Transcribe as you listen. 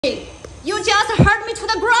You just hurt me to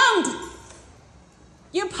the ground.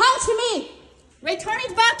 You punched me. Return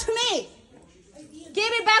it back to me.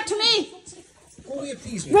 Give it back to me. Oh, yeah,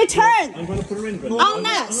 please. Return. I'm going to put her in.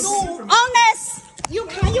 Honest. Honest.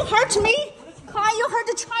 Can you hurt me? Can you hurt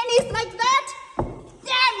the Chinese like that?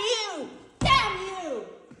 Damn you. Damn you.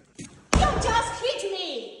 You just hit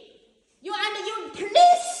me. You and you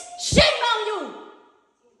police. Shame on you.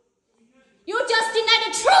 You just denied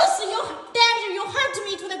the truth. You hurt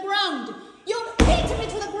me to the ground. You hit me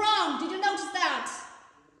to the ground. Did you notice that?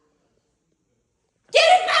 Give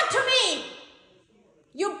it back to me.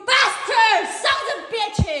 You bastards, sons of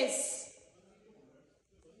bitches.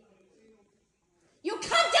 You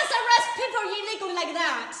can't just arrest people illegally like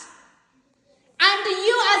that. And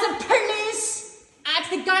you as a police at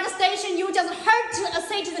the guard station, you just hurt a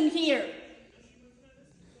citizen here.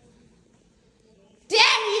 Damn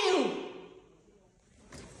you.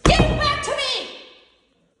 Give it back to me.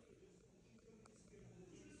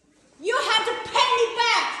 You have to pay me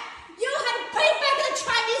back. You have to pay back the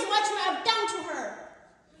Chinese what you have done to her.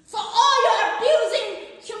 For all your abusing,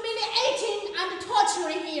 humiliating, and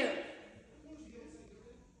torturing here.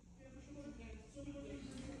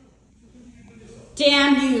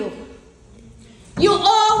 Damn you. You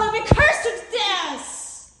all will be cursed to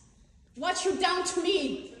death. What you done to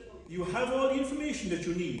me. You have all the information that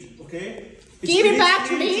you need, okay? Give it back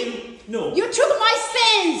to me. No. You took my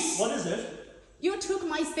things. What is it? You took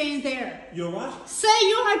my things there. You're what? Say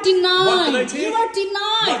you are denied. What did I take? You are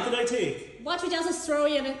denied. What did I take? What you just throw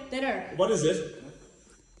in there. What is it?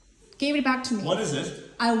 Give it back to me. What is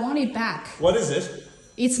it? I want it back. What is it?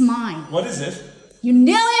 It's mine. What is it? You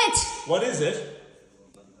knew it. What is it?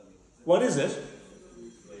 What is it?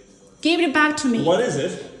 Give it back to me. What is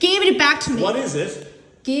it? Give it back to me. What is it?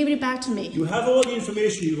 Give it back to me. You have all the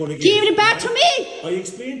information you're going to give. Give it back to me. I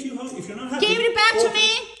explained to you how, if you're not happy... Give it back to me.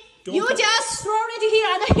 You just throw it here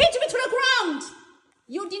and hit me to the ground.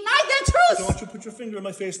 You denied the truth. Don't you put your finger in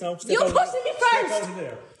my face now. You punched me first. Step out of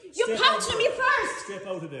there. You punched me first. Step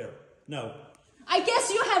out of there. Now. I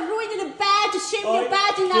guess you have ruined the badge, shame your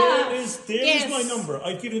badge now. There is my number.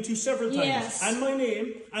 I've given it to you several times. Yes. And my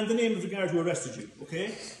name and the name of the guard who arrested you,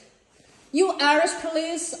 okay? You Irish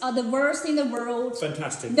police are the worst in the world.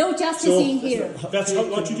 Fantastic. No justice in here. That's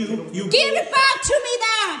what you do. You give it back to me,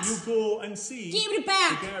 that. You go and see. Give it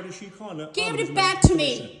back. The guard of Síochána. Give it back to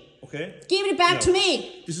me. Okay? Give it back to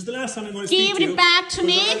me. This is the last time I'm going to speak to you. Give it back to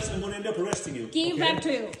me. I'm going to end up arresting you. Give it back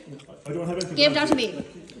to you. I don't have anything. Give it back to me.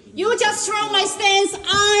 You just throw my stance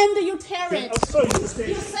and you tear it.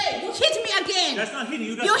 You say you hit me again. That's not hitting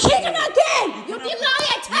you. You hit me again. You deny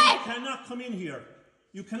it. You cannot come in here.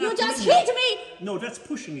 You cannot. You just hit me. No, that's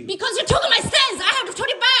pushing you. Because you took my stance. I have to turn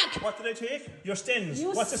it back. What did I take? Your stens.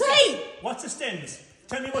 You What's say. What's a stens?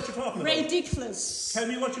 Tell me what you're talking about. Ridiculous. Tell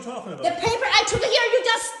me what you're talking about. The paper I took here, you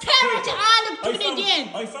just tear it and put it again.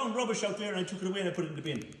 I found rubbish out there and I took it away and I put it in the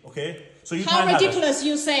bin. Okay? So you how ridiculous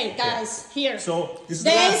you say, guys. Here. So this is the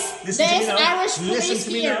last. Listen to me now. Irish police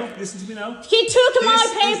here. Listen to me now. He took my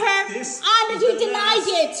paper and he denied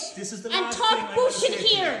it. This is the and last talked bullshit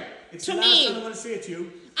here to me. I'm going to say to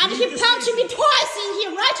you. And he punched me twice in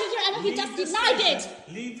here, right in here, and he just denied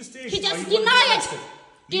it. Leave the station. He just denied it.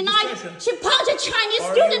 Denied. She punched a Chinese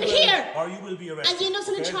student here. Or you will be arrested. An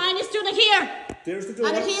innocent Chinese student here. There's the door.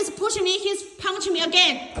 And he's pushing me, he's punching me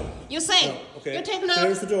again. You say. Okay. You take a look.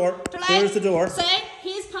 There's the door. There's the door. Say,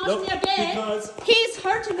 he's punching me again. Because he's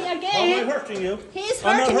hurting me again. Am I hurting you? He's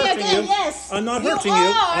hurting me again, yes. I'm not hurting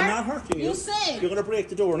you. I'm not hurting you. You say. You're going to break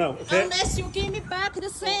the door now, okay? Unless you give me back the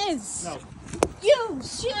things. No. You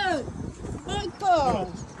should. My God.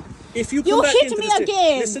 No. If you come back hit into me the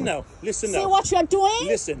again. Listen now. Listen now. See what you're doing?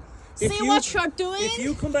 Listen. See what you're doing? If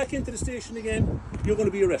you come back into the station again, you're going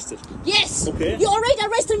to be arrested. Yes. Okay. You already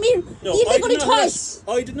arrested me illegally twice.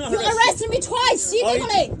 I did not arrest you. You arrested me twice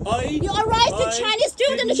illegally. You arrested Chinese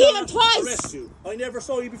student here twice. Arrest you. I never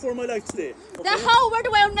saw you before in my life today. Okay? The whole world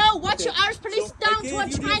will know what your Irish police done to a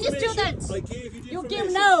Chinese student. I gave you the You information.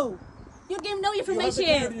 give no. You give no information.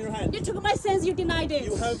 You have the card in your hand. You took my sense. You denied it.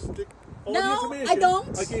 You have all the information. I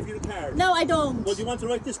don't. I gave you the card. No, I don't. Well, do you want to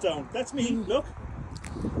write this down? That's me. Look.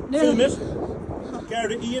 No. Film it.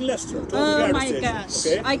 Garda Ian Lester. Oh my gosh.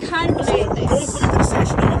 Okay? I can't believe this. Don't come into the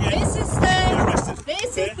station again.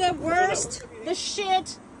 This is the worst, the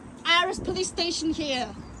shit Irish police station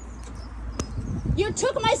here. You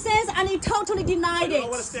took my sense and you totally denied it. I don't know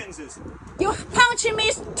what a stens is. You punched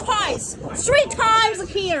me twice, 3 times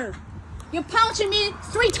here. You punched me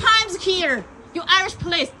 3 times here. You Irish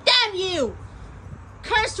police. Damn you.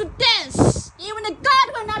 Cursed to death. Even the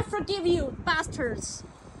God will not forgive you, bastards.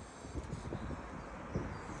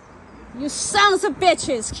 You sons of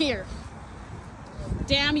bitches, here.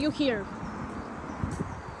 Damn you here.